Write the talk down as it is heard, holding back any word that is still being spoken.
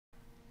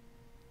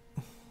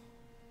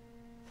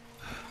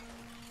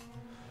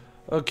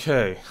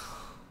Okay.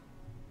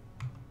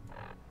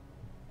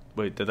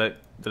 Wait, did it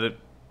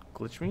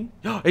glitch me?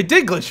 It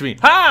did glitch me!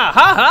 Ha!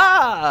 Ha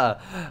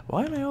ha!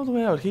 Why am I all the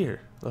way out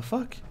here? The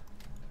fuck?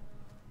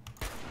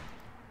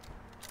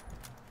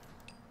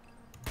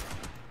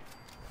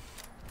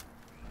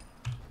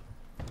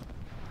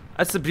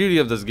 That's the beauty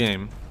of this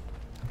game.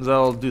 Is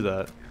I'll do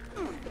that.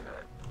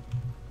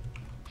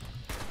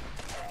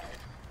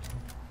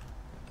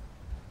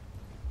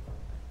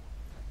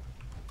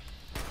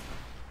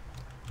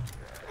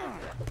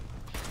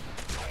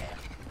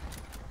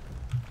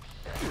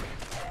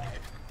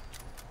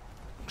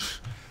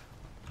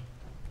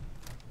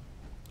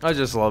 I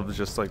just love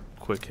just like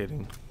quick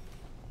hitting.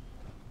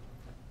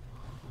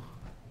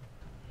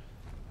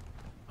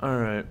 All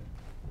right.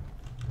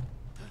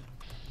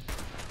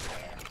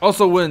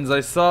 Also, wins.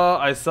 I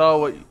saw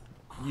what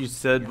you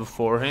said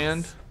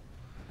beforehand.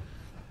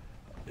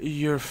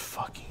 You're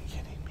fucking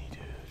kidding me,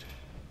 dude.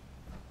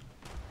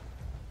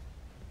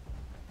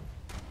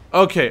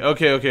 Okay.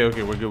 We're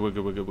good.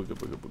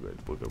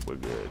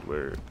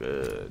 We're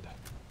good.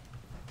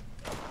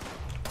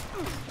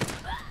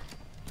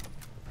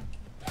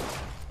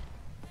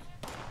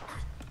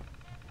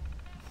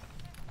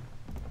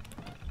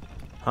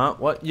 Huh?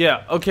 What?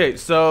 Yeah. Okay.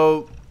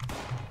 So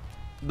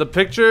the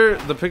picture.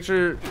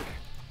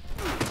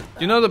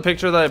 You know the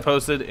picture that I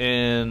posted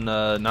in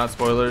not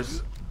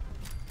spoilers?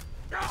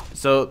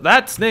 So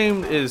that's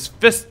name is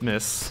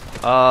Fistmas.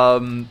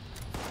 And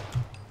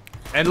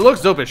it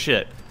looks dope as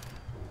shit.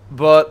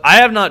 But I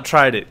have not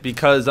tried it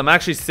because I'm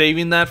actually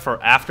saving that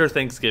for after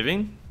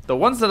Thanksgiving. The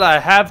ones that I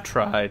have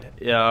tried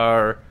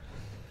are,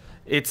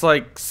 it's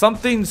like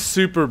something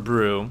super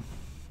brew.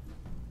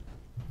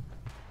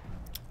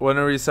 When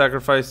are we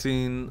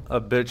sacrificing a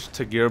bitch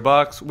to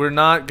Gearbox? We're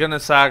not gonna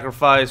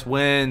sacrifice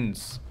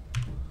wins.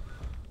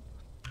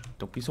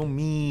 Don't be so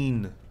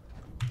mean.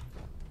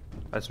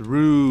 That's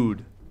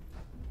rude.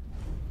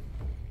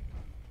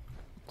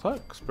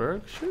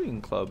 Clarksburg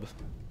Shooting Club.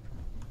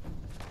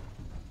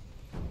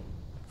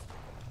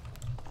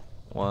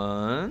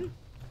 1,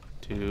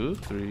 2,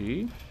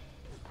 3,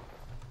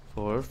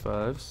 4,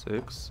 5,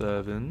 6,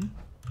 7,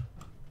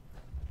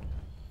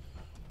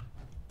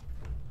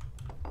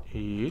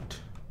 8,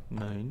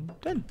 9,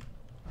 10.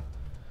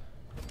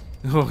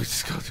 Oh, we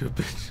just got to a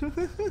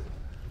bitch.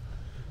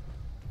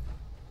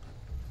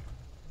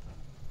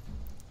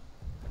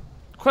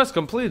 Quest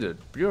completed.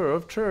 Bureau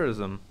of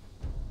Tourism.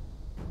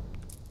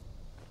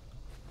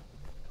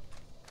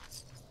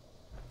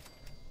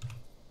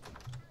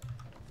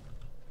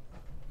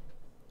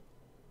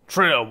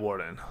 Trail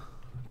Warden.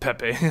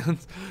 Pepe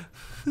hands.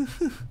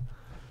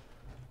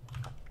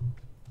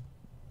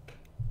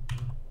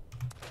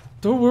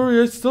 Don't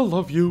worry, I still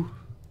love you.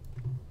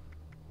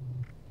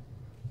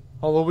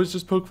 I'll always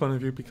just poke fun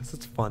of you because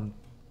it's fun.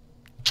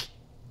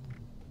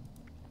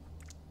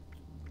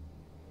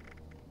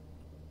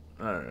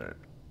 Alright.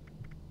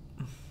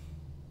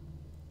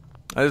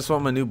 I just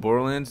want my new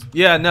Borderlands.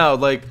 Yeah, no,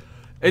 like,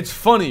 it's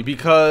funny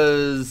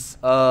because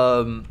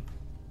I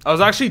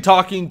was actually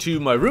talking to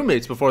my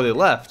roommates before they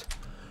left.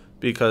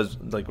 Because,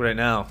 like, right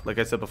now, like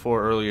I said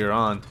before earlier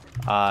on,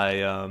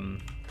 I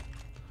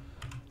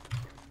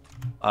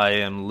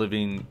am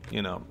living,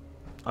 you know,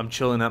 I'm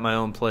chilling at my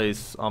own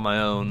place on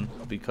my own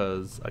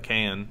because I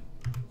can.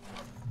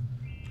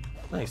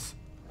 Nice.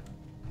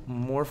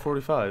 More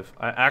 45.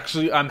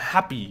 I'm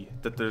happy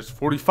that there's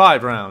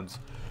 45 rounds.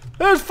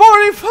 There's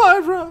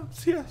 45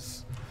 rounds,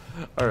 yes.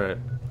 Alright,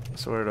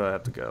 so where do I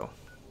have to go?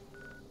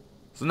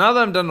 So now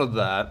that I'm done with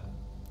that,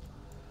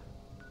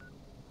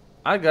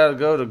 I gotta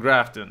go to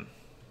Grafton.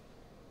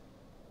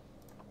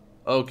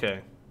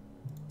 Okay.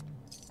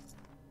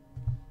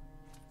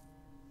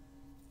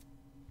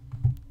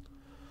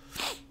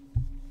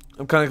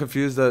 I'm kind of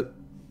confused that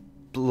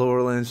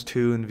Borderlands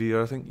 2 and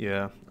VR thing.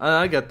 Yeah,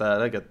 I get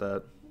that. I get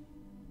that.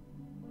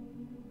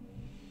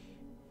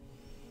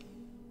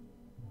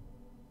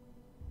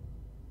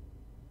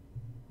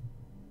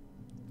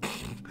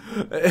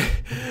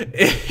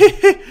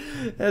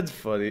 That's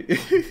funny.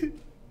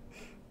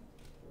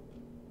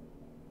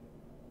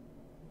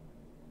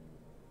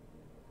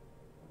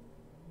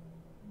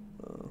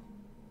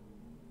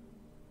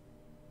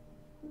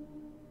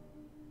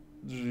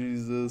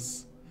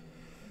 Jesus.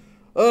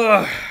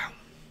 Ugh.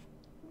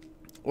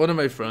 One of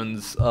my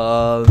friends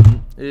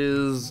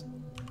is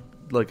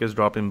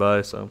dropping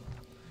by, so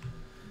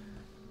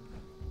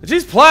and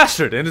she's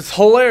plastered and it's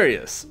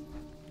hilarious.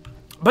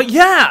 But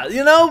yeah,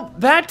 you know,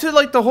 back to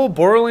like the whole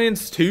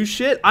Borderlands 2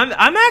 shit.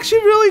 I'm actually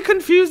really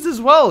confused as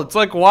well. It's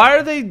like, why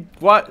are they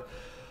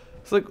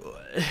it's like,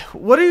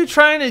 what are you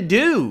trying to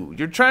do?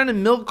 You're trying to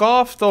milk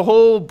off the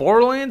whole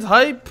Borderlands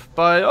hype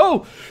by,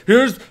 oh,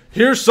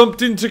 here's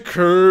something to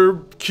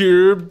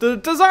cure the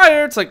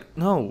desire. It's like,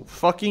 no,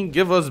 fucking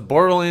give us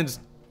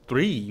Borderlands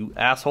 3, you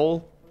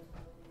asshole.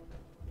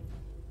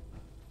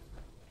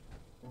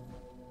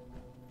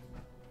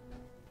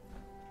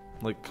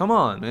 Like, come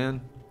on,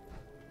 man.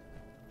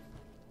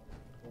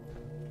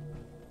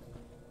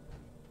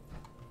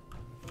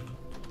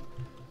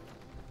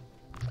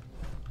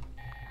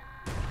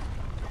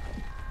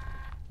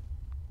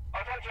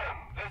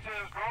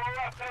 is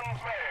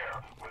Grafton's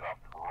mayor with a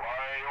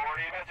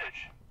priority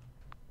message.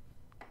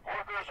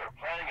 Workers are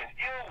planning an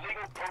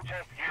illegal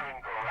protest here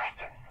in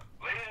Grafton.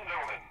 Ladies and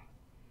gentlemen,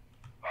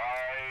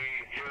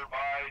 I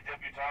hereby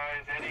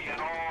deputize any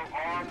and all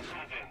armed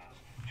citizens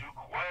to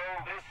quell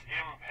this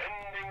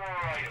impending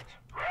riot.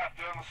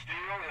 Grafton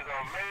Steel is a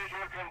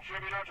major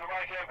contributor to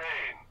my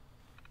campaign,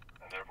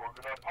 and therefore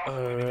could not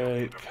possibly be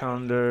guilty of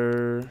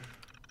Calendar.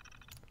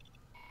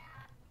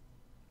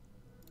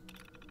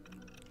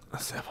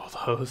 Sample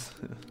those.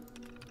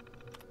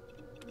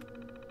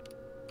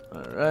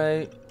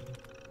 Alright.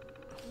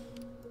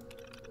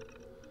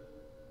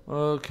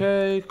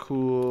 Okay,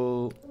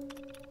 cool.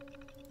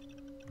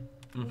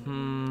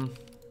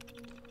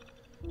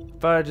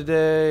 Fire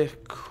today.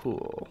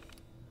 Cool.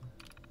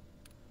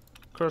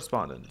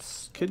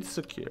 Correspondence. Kids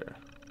secure.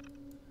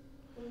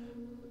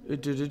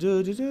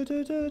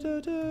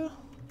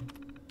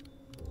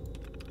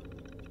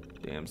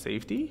 Damn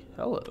safety.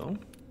 Hello.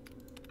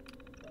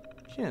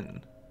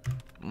 Kin.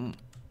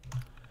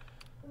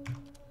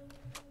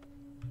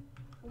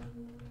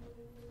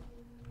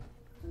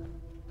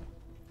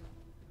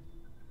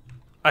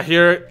 I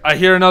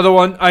hear another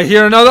one. I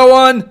hear another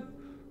one.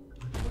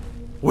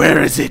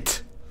 Where is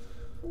it?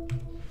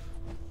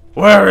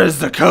 Where is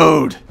the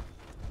code?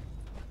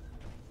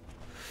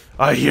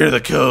 I hear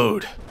the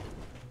code.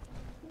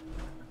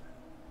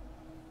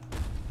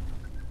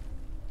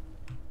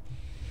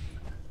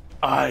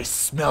 I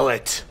smell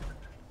it.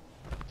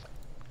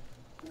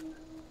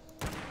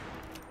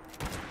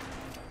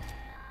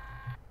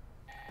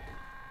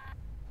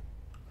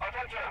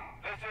 Attention,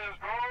 this is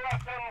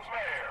Grafton's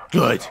mayor.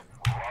 Good.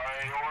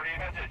 Priority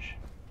message.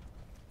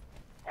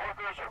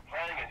 Workers are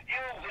planning an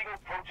illegal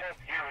protest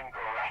here in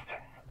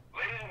Grafton.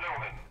 Ladies and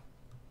gentlemen,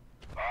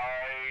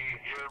 I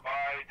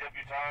hereby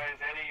deputize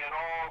any and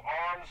all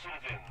armed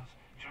citizens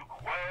to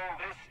quell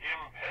this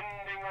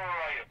impending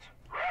riot.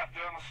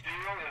 Grafton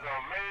Steel is a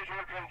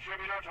major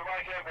contributor to my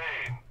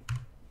campaign,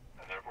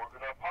 and therefore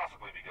could not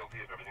possibly be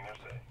guilty of everything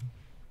they're saying.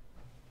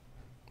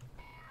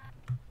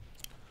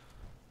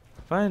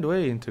 Find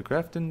way into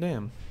Grafton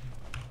Dam.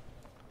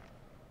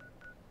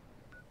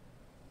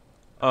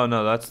 Oh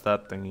no, that's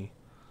that thingy.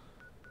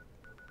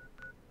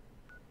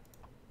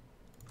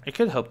 I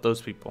could help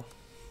those people.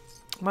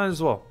 Might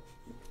as well.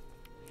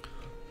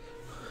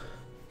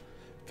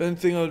 If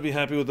anything, I would be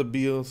happy with a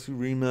BLC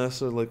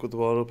remaster, like with the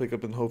auto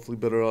pickup and hopefully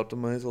better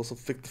optimized. Also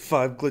fix the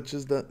 5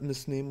 glitches that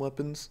misname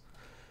weapons.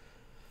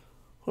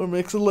 Or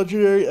makes a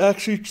legendary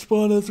actually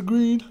spawn as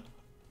green.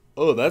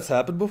 Oh, that's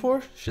happened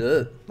before?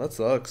 Shit, that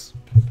sucks.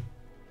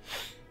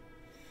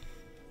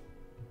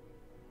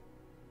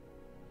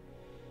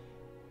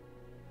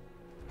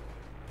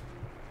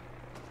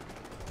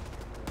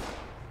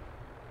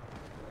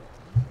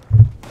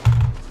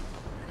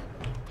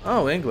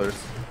 Oh, anglers.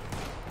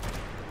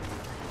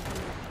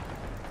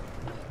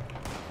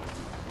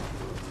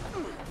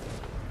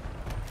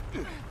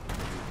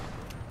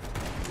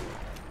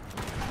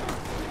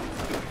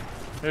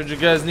 Heard you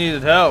guys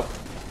needed help.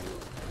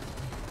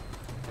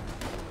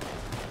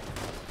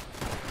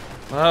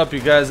 I'll help you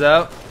guys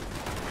out.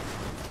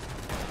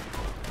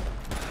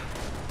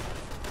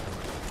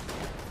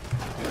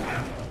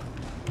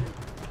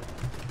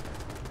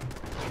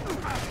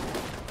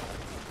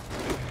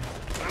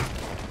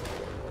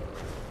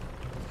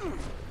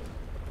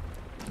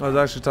 I was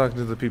actually talking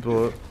to the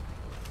people.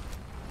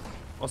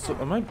 Also,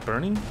 am I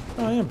burning?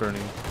 Oh, I am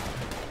burning.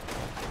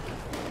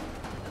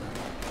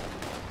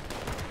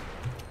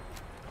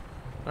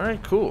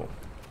 Alright, cool.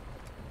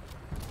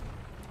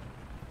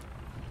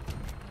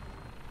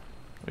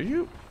 Are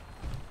you?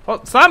 Oh,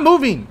 stop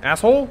moving,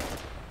 asshole!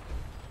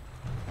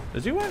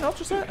 Is he wearing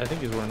ultrasight? I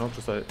think he's wearing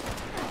ultrasight.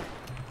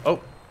 Oh.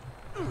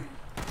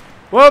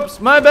 Whoops,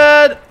 my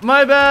bad!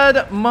 My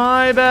bad!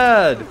 My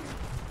bad!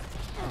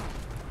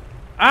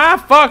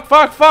 Ah, fuck,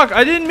 fuck, fuck!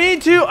 I didn't mean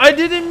to! I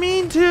didn't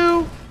mean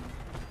to!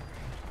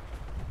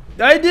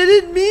 I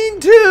didn't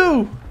mean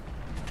to!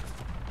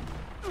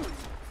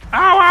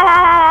 Ow, ow,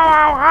 ow, ow,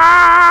 ow, ow,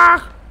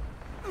 ah!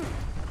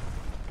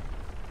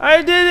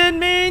 I didn't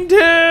mean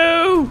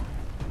to!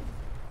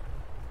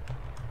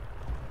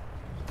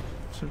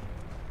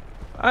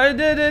 I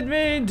didn't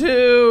mean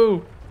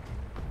to!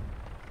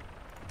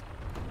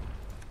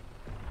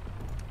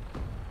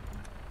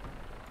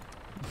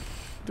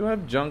 Do I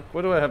have junk?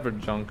 What do I have for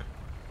junk?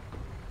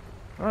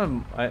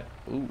 Ooh, I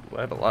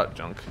have a lot of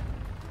junk.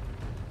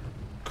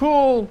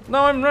 Cool!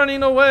 Now I'm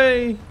running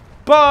away!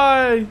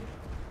 Bye!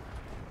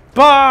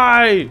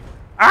 Bye!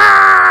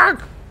 Ah!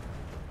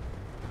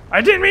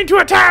 I didn't mean to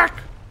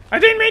attack! I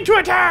didn't mean to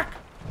attack!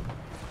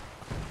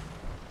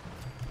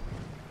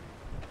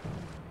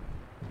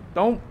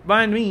 Don't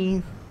mind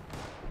me.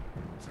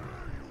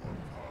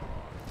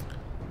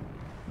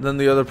 Then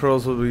the other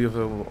pearls will be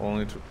available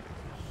only to...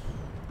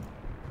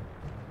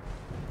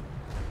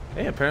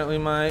 Hey, apparently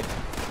my...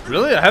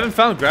 Really? I haven't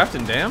found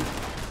Grafton Dam?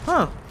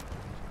 Huh.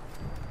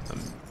 I'm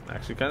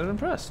actually kind of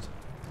impressed.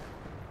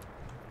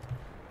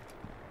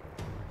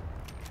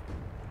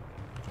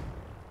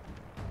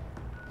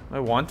 Am I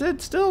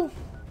wanted still?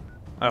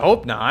 I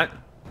hope not.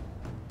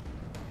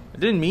 I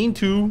didn't mean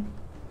to.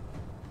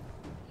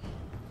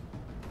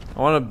 I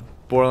want a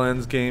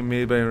Borderlands game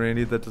made by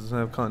Randy that doesn't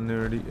have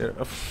continuity.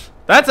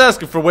 That's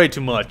asking for way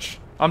too much.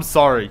 I'm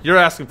sorry. You're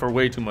asking for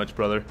way too much,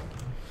 brother.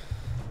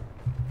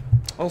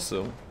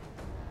 Also,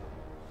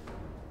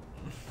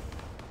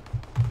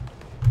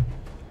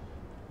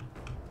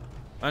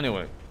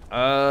 anyway,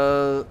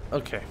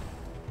 okay.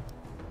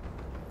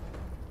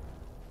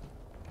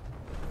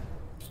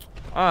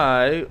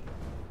 I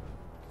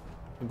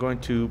am going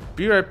to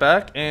be right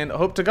back and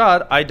hope to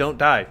God I don't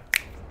die.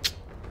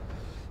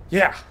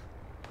 Yeah.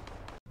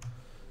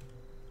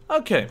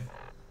 Okay.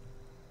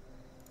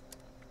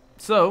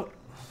 So,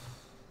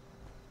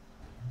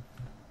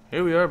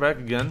 here we are back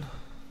again.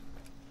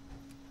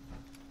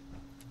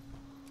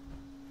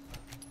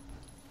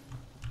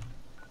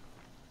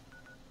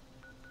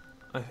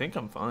 I think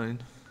I'm fine.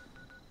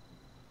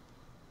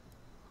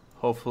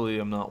 Hopefully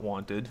I'm not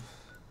wanted.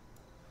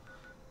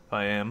 If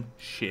I am,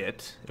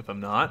 shit. If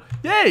I'm not,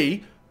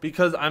 yay!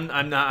 Because I'm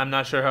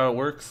not sure how it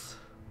works.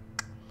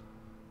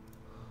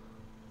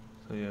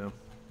 So yeah.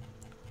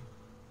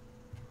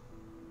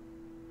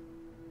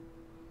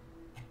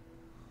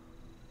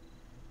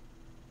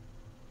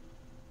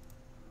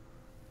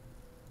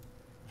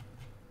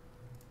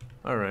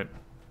 All right.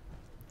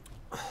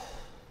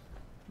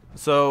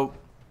 So.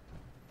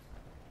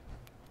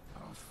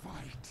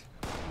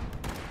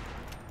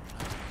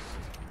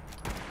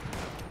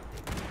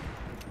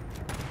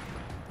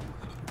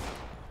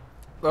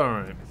 All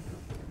right.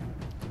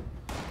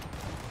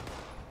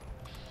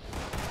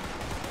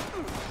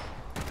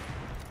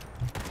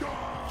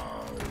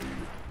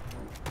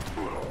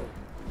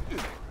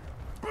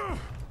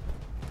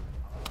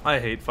 I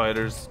hate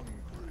fighters.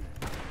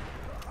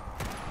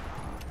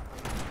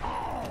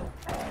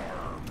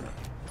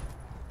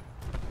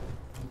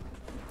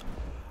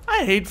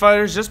 I hate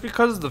fighters just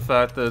because of the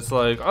fact that it's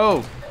like,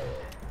 oh.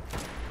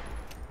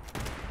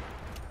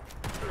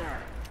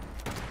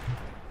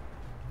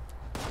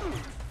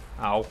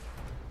 Ow.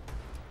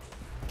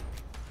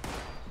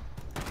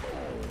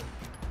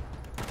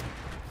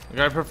 Like,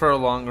 I prefer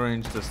long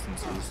range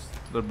distances.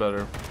 They're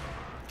better.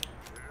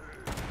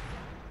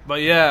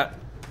 But yeah.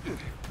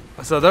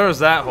 So there was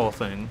that whole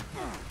thing.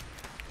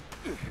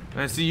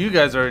 And I see you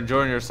guys are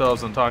enjoying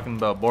yourselves and talking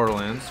about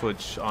Borderlands,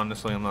 which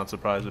honestly I'm not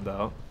surprised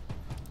about.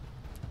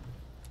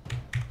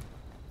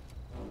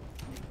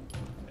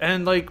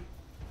 And like,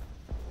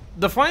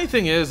 the funny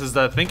thing is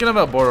that thinking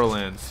about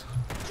Borderlands,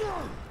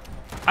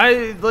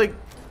 I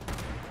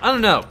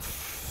don't know.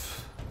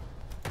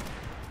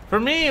 For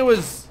me, it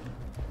was,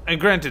 and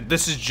granted,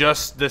 this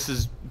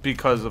is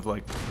because of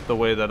like the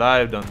way that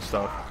I've done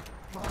stuff.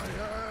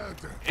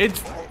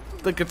 It's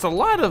like it's a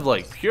lot of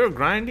like pure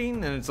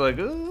grinding, and it's like,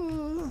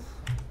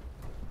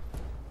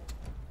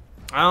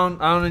 I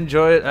don't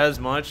enjoy it as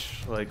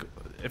much. Like,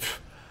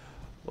 if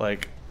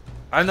like,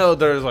 I know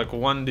there's like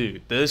one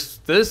dude. This.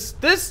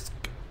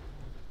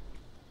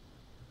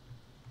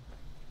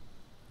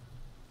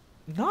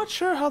 Not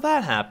sure how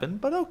that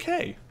happened, but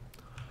okay.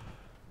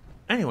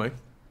 Anyway.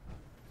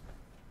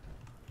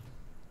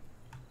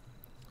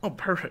 Oh,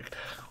 perfect.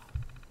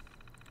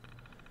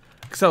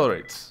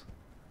 Accelerates.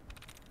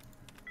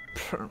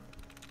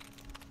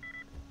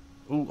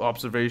 Ooh,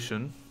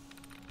 observation.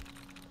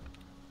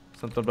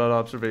 Something about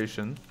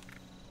observation.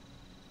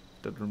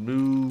 That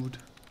removed.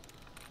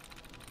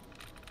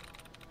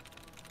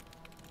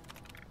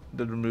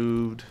 That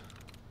removed.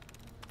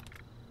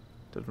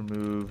 That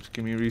removed.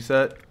 Give me a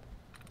reset.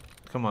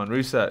 Come on,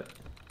 reset.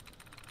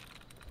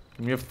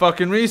 Give me a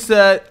fucking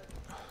reset.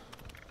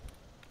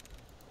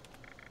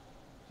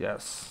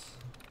 Yes.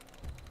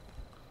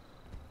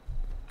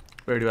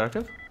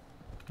 Radioactive?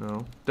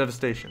 No.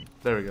 Devastation.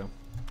 There we go.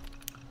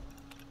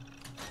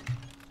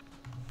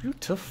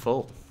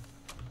 Beautiful.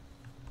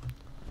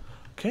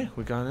 Okay,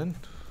 we got in.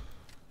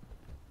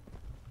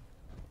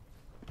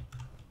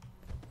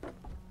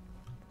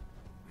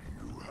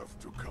 You have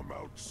to come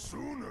out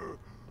sooner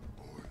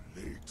or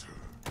later.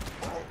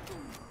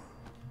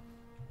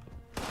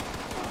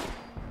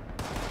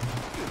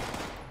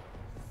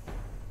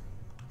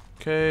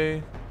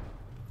 Okay.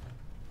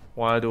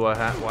 Why did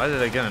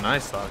I get an eye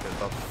socket?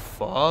 The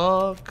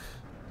fuck?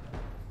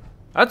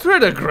 That's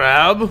weird to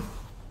grab.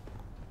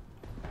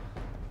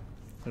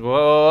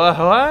 Whoa,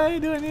 why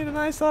do I need an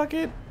eye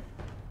socket?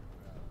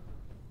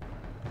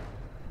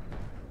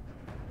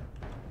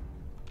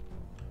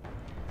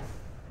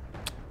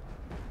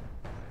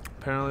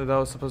 Apparently that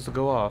was supposed to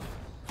go off.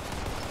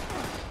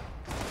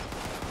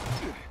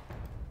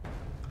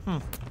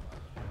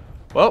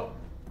 Well,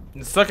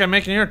 you suck at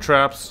making ear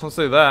traps. Let's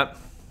say that.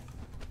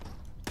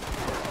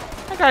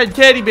 I got a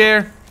teddy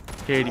bear.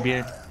 Teddy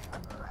bear.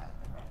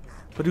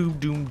 Ba-doom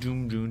doom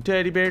doom doom.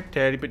 Teddy bear.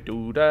 Teddy bear.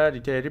 Doo da dee.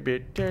 Teddy bear.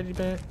 Teddy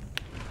bear.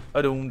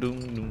 A doom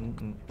doom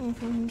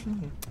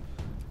doom.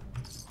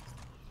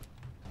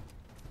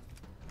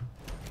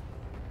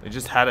 They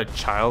just had a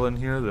child in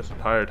here this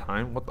entire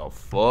time. What the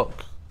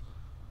fuck?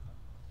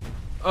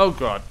 Oh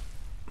god.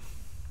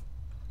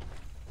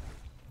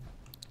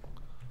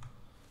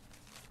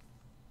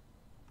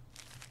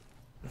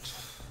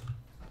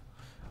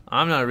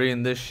 I'm not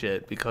reading this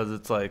shit because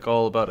it's like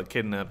all about a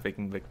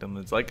kidnapping victim.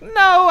 It's like,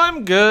 no,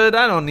 I'm good.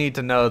 I don't need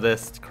to know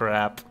this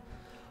crap.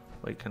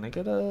 Wait, can I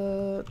get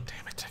a...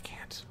 Damn it, I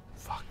can't.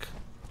 Fuck.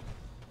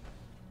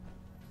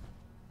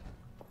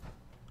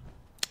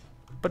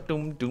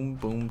 Ba-doom, doom,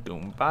 boom,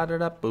 doom.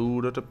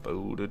 Ba-da-da-boo,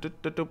 da-da-boo,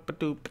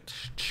 da-da-da-doo-ba-doo.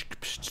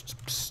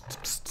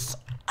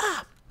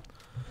 Ah!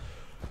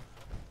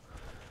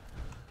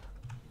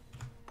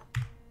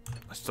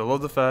 I still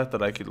love the fact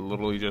that I could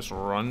literally just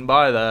run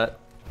by that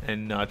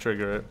and not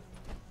trigger it.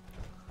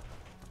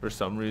 For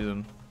some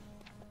reason.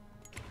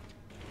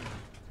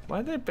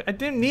 Why did I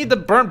didn't need the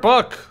burnt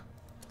book!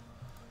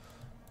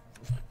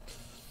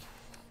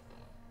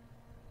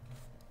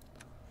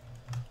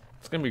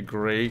 It's gonna be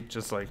great,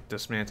 just like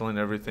dismantling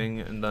everything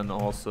and then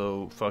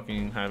also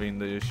fucking having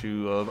the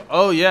issue of,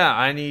 oh yeah,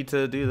 I need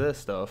to do this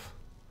stuff.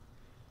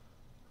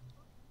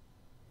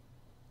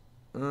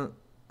 I'm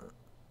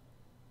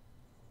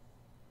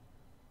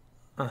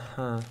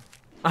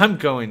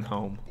going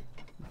home.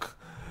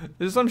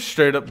 I'm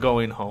straight up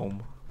going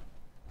home.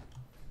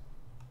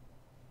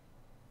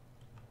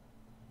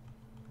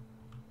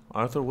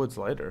 Arthur Wood's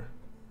lighter.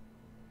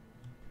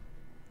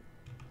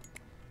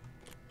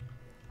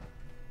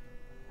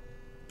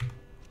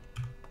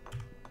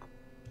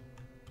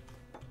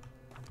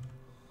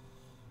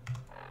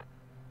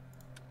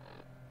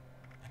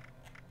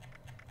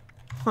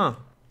 Huh.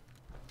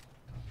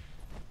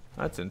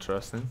 That's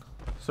interesting.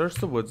 Search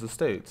the Woods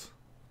Estates.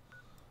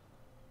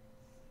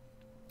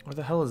 Where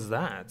the hell is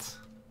that?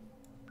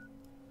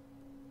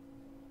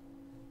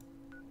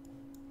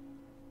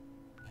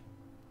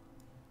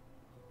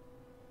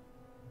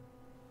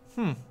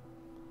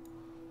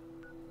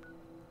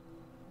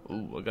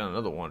 Ooh, I got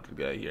another wanted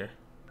guy here.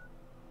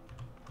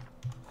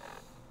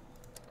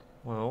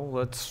 Well,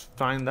 let's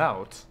find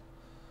out.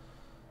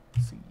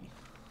 Let's see.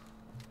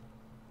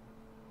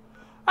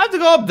 I have to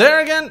go up there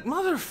again?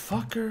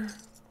 Motherfucker.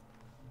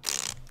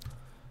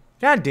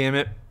 God damn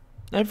it.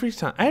 Every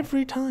time.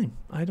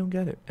 I don't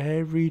get it.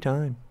 Every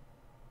time.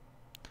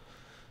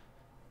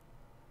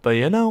 But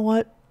you know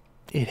what?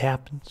 It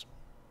happens.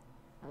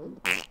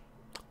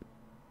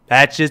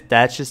 That's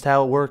just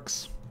how it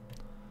works.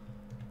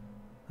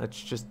 That's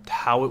just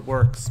how it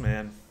works,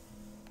 man.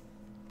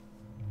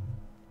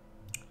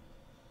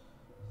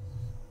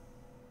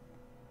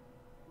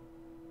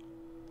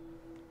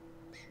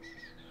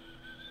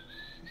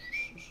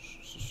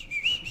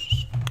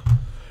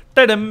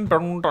 Wait,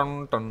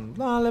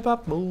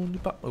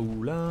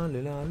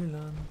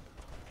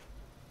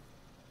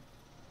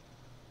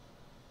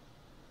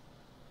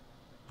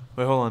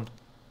 hold on.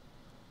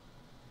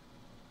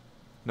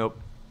 Nope.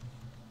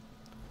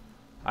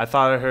 I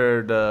thought I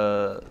heard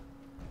the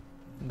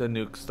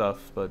nuke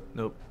stuff, but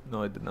nope.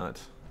 No, I did not.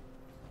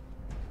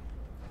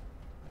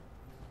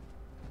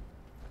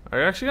 Are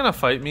you actually gonna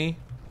fight me?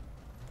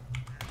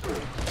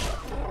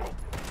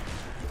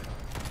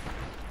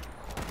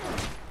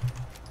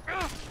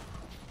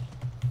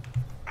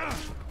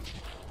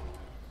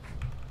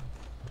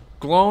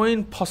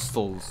 Glowing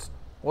pustules.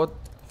 What's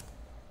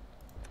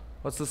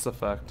this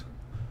effect?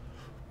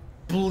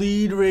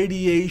 Bleed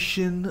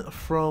radiation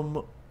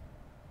from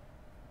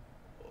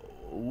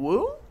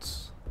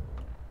wounds?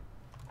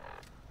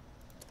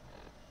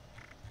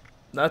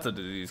 That's a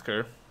disease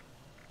curve.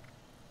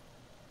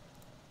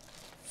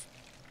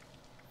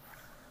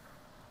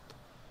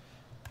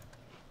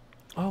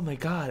 Oh my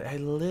god, I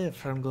live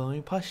from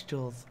glowing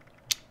pustules.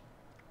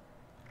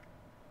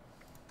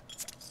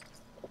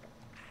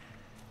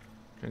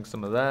 Drink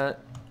some of that.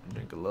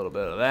 Drink a little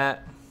bit of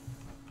that.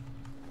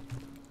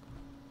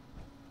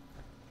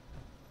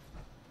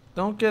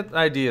 Don't get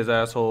ideas,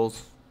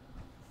 assholes.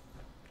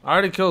 I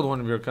already killed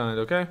one of your kind,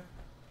 okay?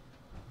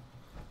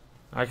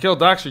 I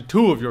killed actually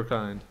 2 of your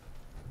kind.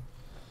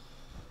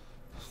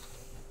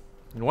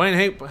 You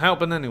ain't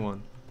helping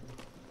anyone.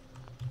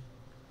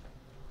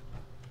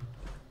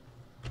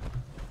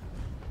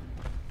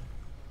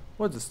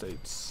 Woods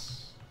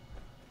Estates.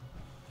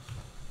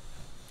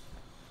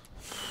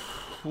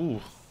 Ooh.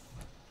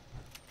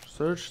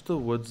 Search the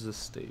Woods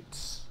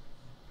Estates.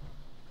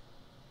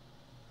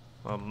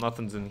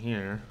 Nothing's in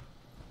here.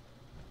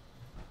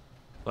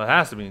 Well, it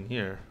has to be in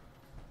here.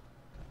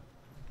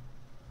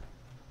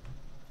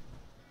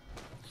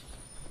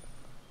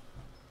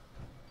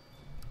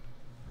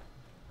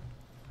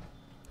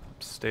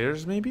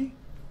 Upstairs, maybe?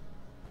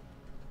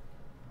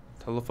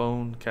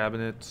 Telephone,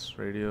 cabinets,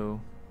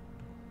 radio.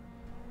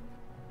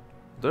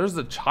 There's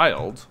the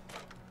child.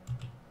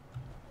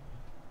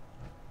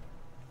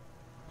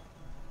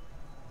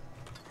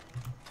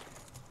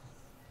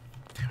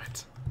 Damn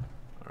it.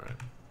 Alright.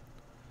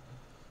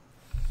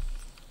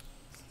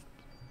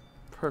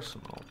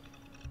 Personal.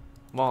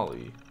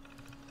 Molly.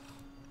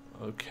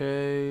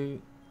 Okay.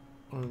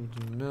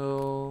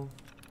 Mill.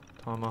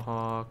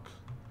 Tomahawk.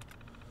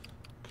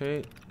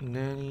 Okay.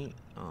 Nanny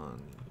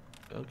on.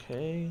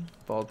 Okay.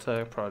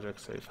 Baltec Project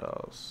Safe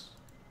House.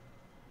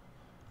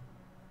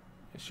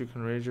 Yes, you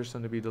can raise your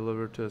son to be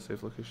delivered to a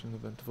safe location in the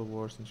event of a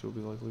war, since you'll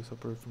be likely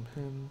separated from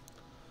him.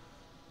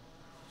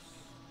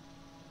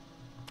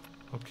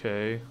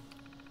 Okay.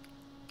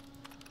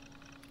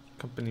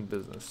 Company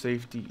business.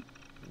 Safety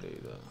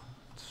data.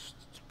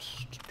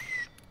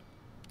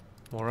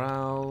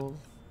 Morale.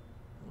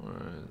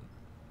 Alright.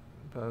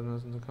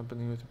 Business in the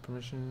company with your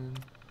permission.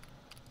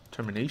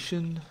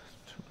 Termination.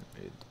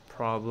 Terminate the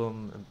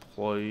problem.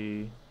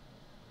 Employee.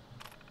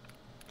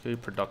 Okay,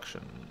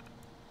 production.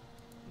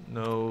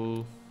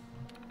 No.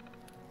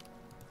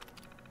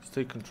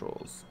 State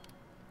controls.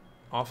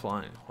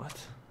 Offline.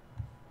 What?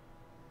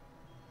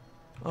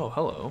 Oh,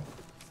 hello.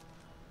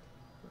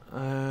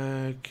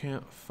 I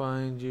can't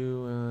find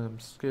you and I'm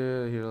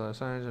scared. I hear a lot of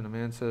signs and a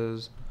man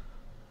says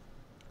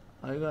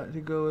I got to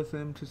go with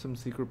him to some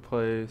secret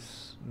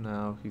place.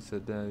 Now he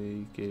said that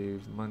he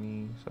gave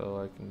money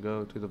so I can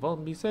go to the vault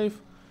and be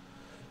safe.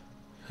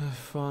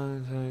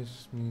 Fun, that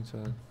just means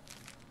that.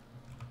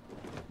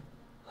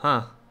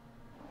 Huh.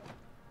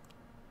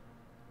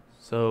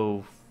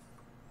 So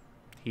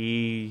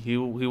he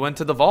went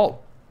to the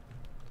vault.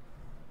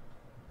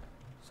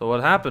 So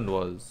what happened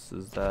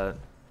is that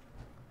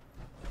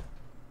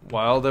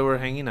while they were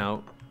hanging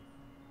out,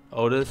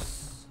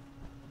 Otis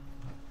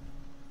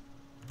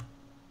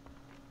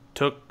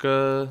took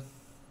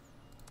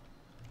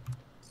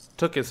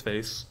his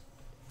face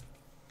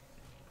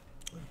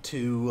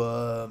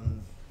to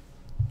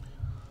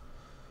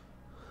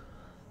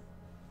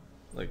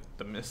like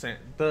the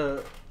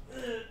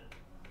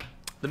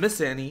Miss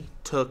Annie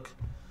took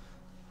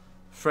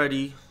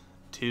Freddy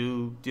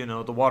to, you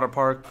know, the water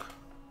park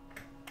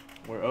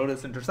where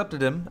Otis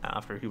intercepted him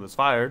after he was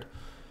fired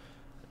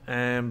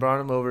and brought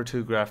him over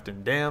to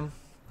Grafton Dam.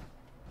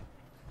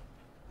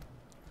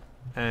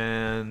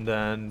 And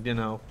then, you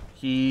know,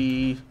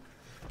 he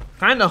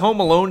kind of home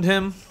aloned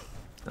him,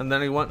 and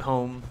then he went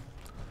home,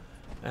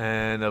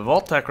 and a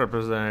Vault-Tec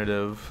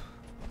representative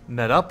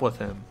met up with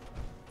him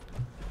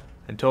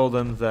and told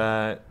him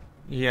that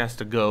he has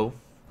to go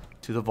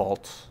to the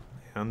vault,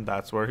 and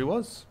that's where he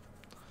was.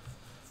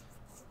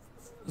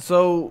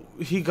 So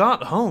he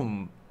got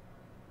home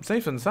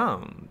safe and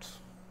sound.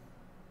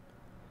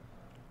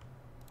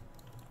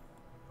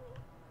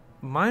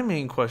 My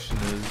main question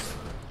is,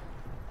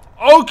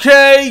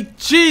 okay,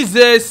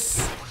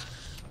 Jesus!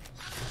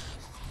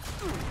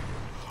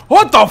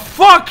 What the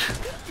fuck?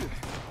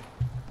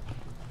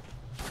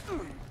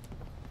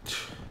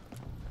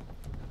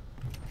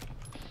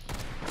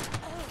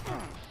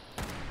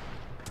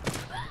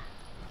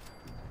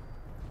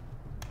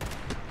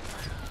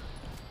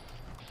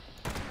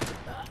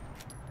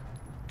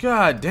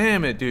 God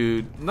damn it,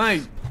 dude.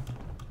 Night.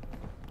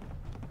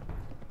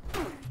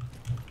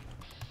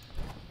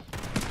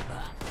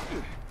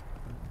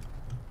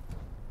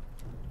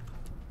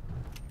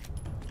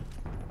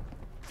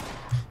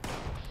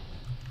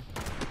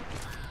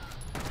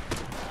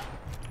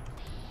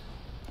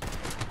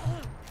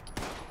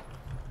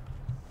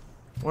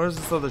 Where's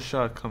this other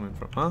shot coming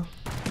from, huh?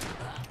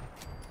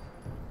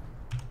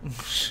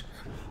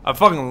 I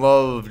fucking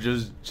love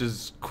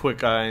just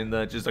quick eyeing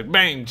that, just like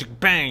bang, chick,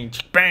 bang,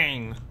 chick,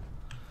 bang.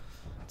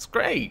 It's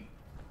great.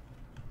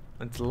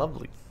 It's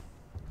lovely.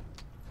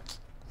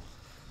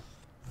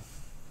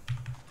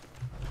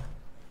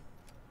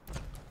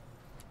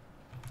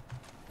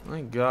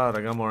 My God,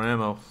 I got more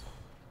ammo.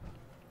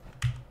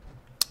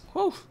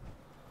 Whew.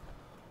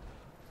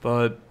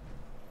 But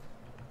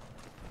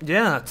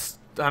yeah,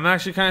 I'm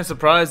actually kind of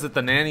surprised that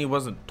the nanny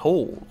wasn't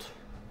told.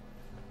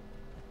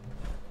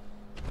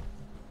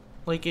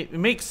 Like, it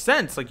makes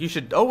sense. Like, you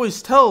should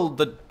always tell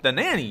the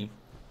nanny.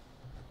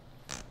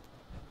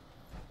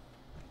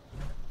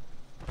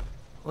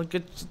 Like,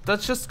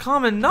 that's just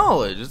common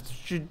knowledge. It's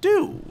what you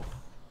do.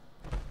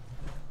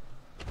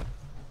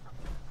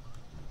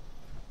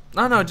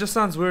 I don't know, it just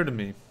sounds weird to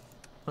me.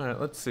 Alright,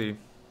 let's see.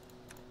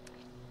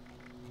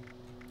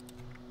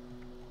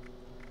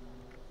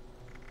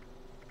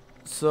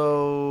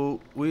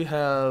 So, we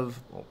have...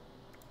 Oh.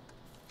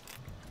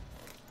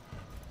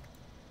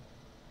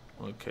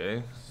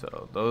 Okay,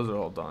 so those are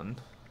all done.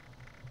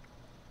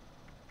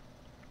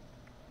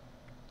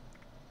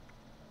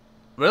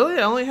 Really?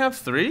 I only have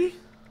 3?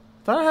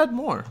 Thought I had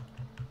more.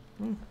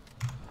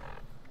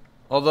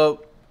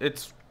 Although,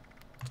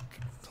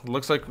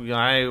 looks like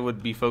I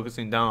would be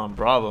focusing down on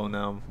Bravo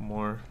now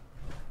more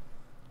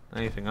than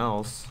anything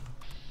else.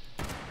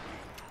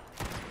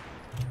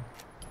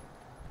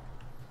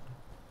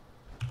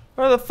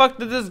 Where the fuck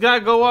did this guy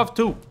go off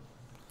to?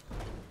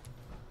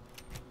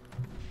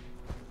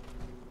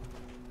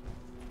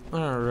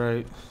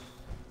 Alright.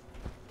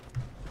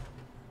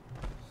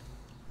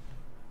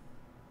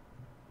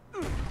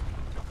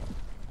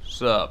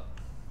 What's up?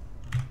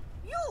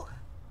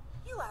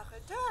 You are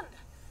returned.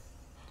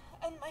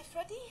 And my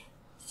Freddy?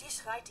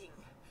 This writing.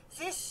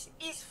 This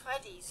is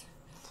Freddy's.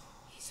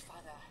 His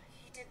father,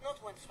 he did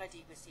not want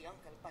Freddy with the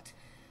uncle, but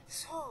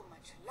so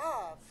much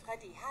love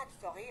Freddy had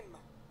for him.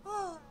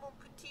 Oh, mon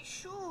petit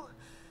chou.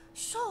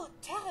 So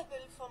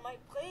terrible for my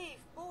brave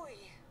boy.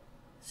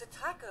 The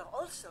tracker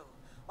also.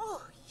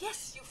 Oh,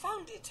 yes, you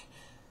found it.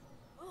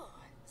 Oh,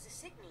 the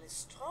signal is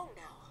strong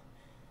now.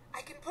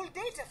 I can pull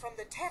data from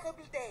the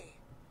terrible day.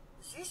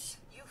 This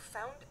you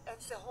found at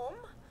the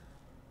home?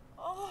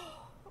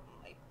 Oh,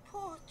 my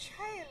poor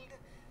child.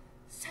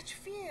 Such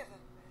fear.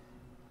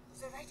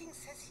 The writing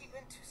says he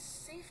went to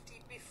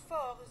safety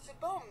before the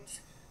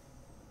bombs.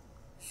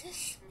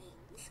 This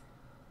means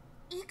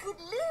he could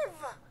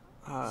live.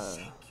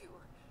 Thank you.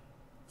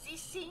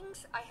 These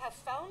things I have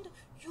found,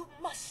 you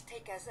must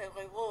take as a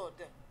reward.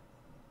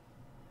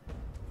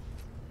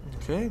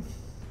 Okay.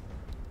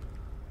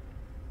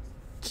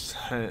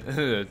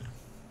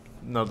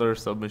 Another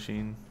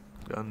submachine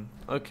gun.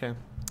 Okay.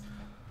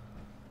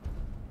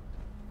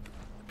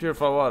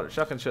 Purified water,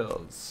 shotgun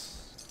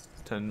shells,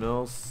 10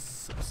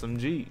 mils,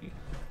 SMG.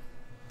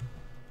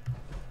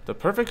 The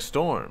perfect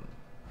storm.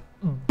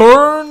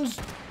 Burns?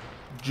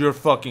 You're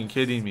fucking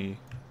kidding me.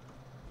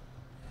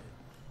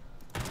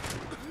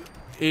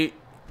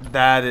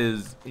 That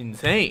is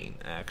insane,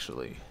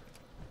 actually.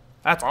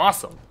 That's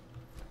awesome.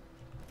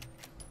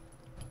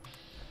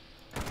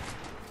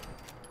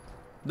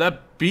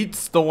 That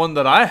beats the one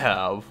that I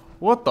have.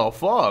 What the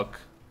fuck?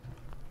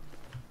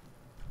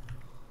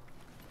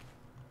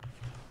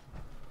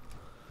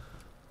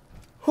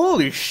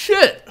 Holy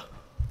shit!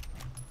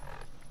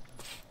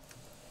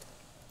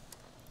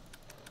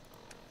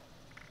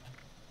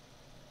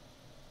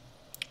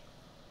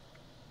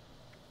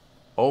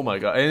 Oh my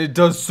god, and it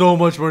does so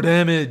much more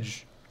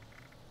damage.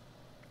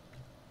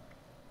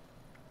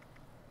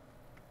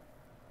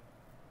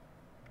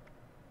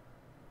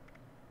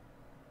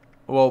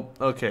 Well,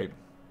 okay.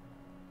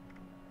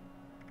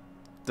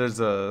 There's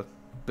a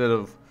bit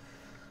of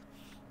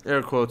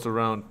air quotes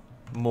around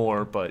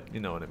more, but you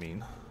know what I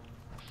mean.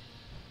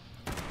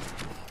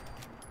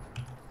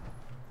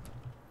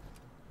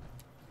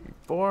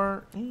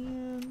 Four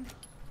and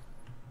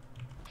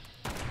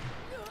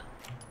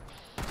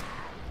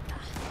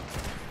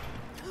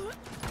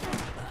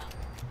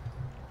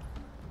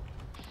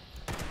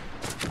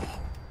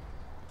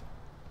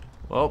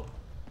well,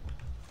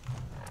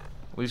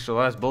 at least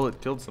your last bullet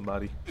killed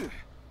somebody.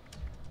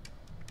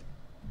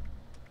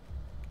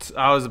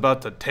 I was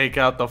about to take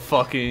out the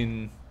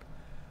fucking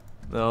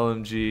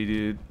LMG,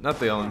 dude. Not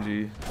the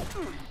LMG.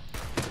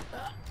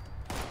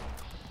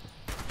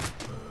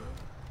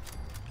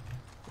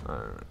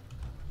 Alright.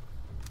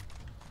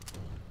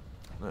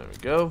 There we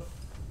go.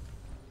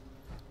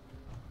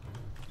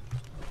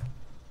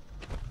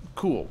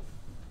 Cool.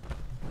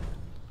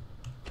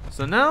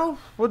 So now,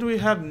 what do we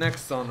have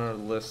next on our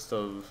list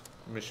of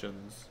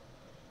missions?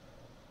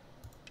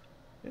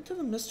 Into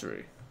the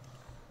mystery.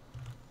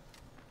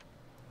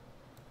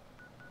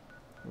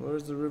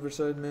 Where's the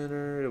Riverside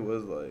Manor? It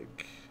was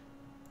like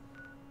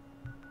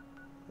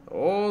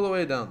all the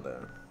way down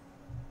there.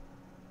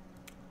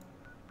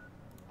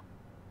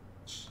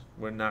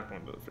 We're not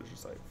going to the Fisher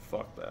site.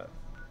 Fuck that.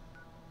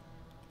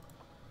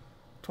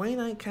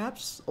 29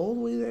 caps all the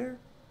way there?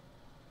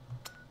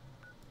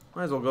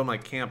 Might as well go to my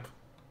camp.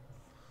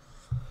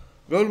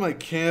 Go to my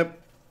camp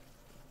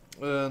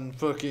and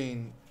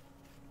fucking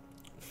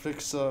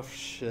fix off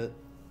shit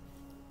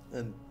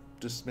and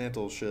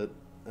dismantle shit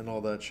and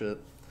all that shit.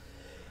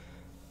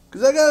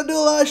 Cause I gotta do a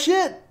lot of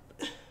shit.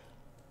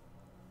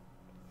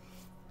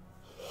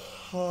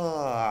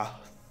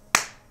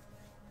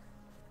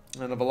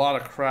 And I have a lot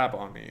of crap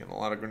on me and a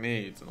lot of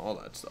grenades and all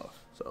that stuff.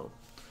 So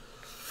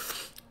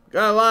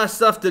got a lot of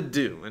stuff to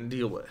do and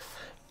deal with.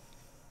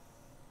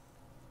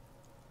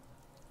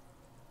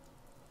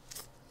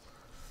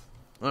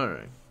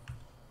 Alright.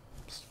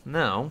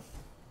 Now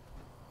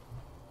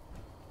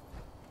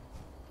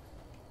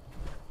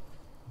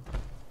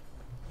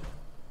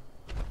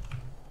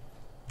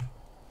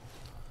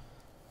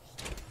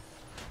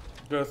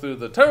go through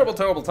the terrible,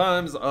 terrible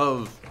times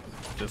of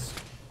just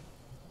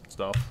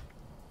stuff.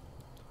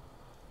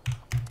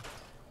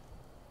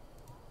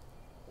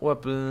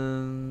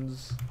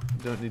 Weapons.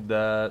 Don't need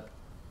that.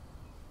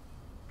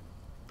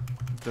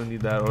 Don't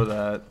need that or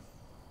that.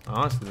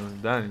 Honestly, don't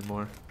need that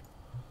anymore.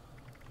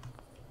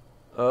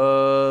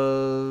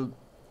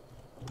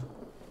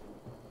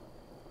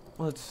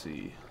 Let's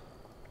see.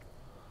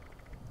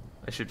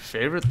 I should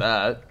favorite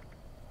that.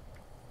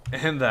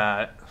 And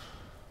that.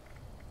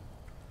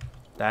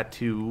 That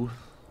too.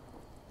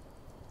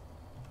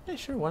 Yeah,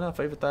 sure, why not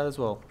favorite that as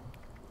well?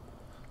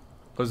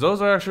 Because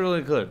those are actually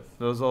really good.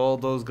 All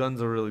those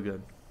guns are really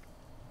good.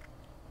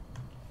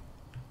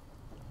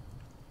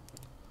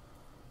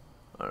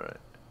 Alright.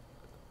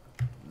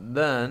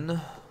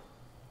 Then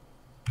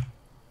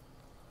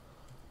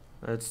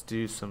let's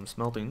do some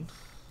smelting.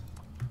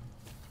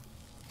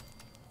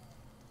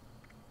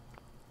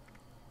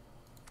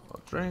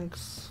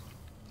 Drinks.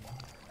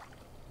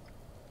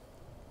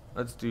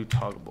 Let's do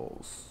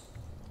toggles.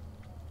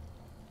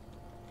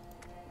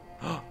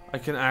 I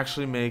can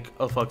actually make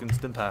a fucking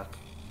stim pack.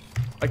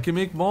 I can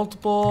make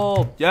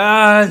multiple.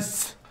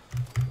 Yes!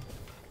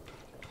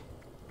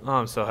 Oh,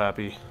 I'm so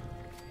happy.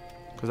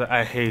 Because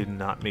I hate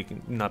not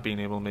being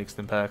able to make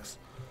stim packs.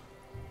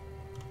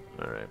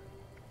 Alright.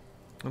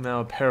 And now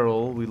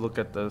apparel, we look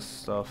at this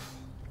stuff.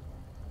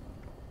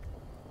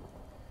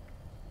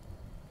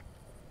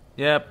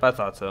 Yep, I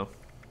thought so.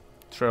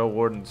 Trail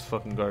Warden's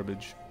fucking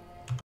garbage.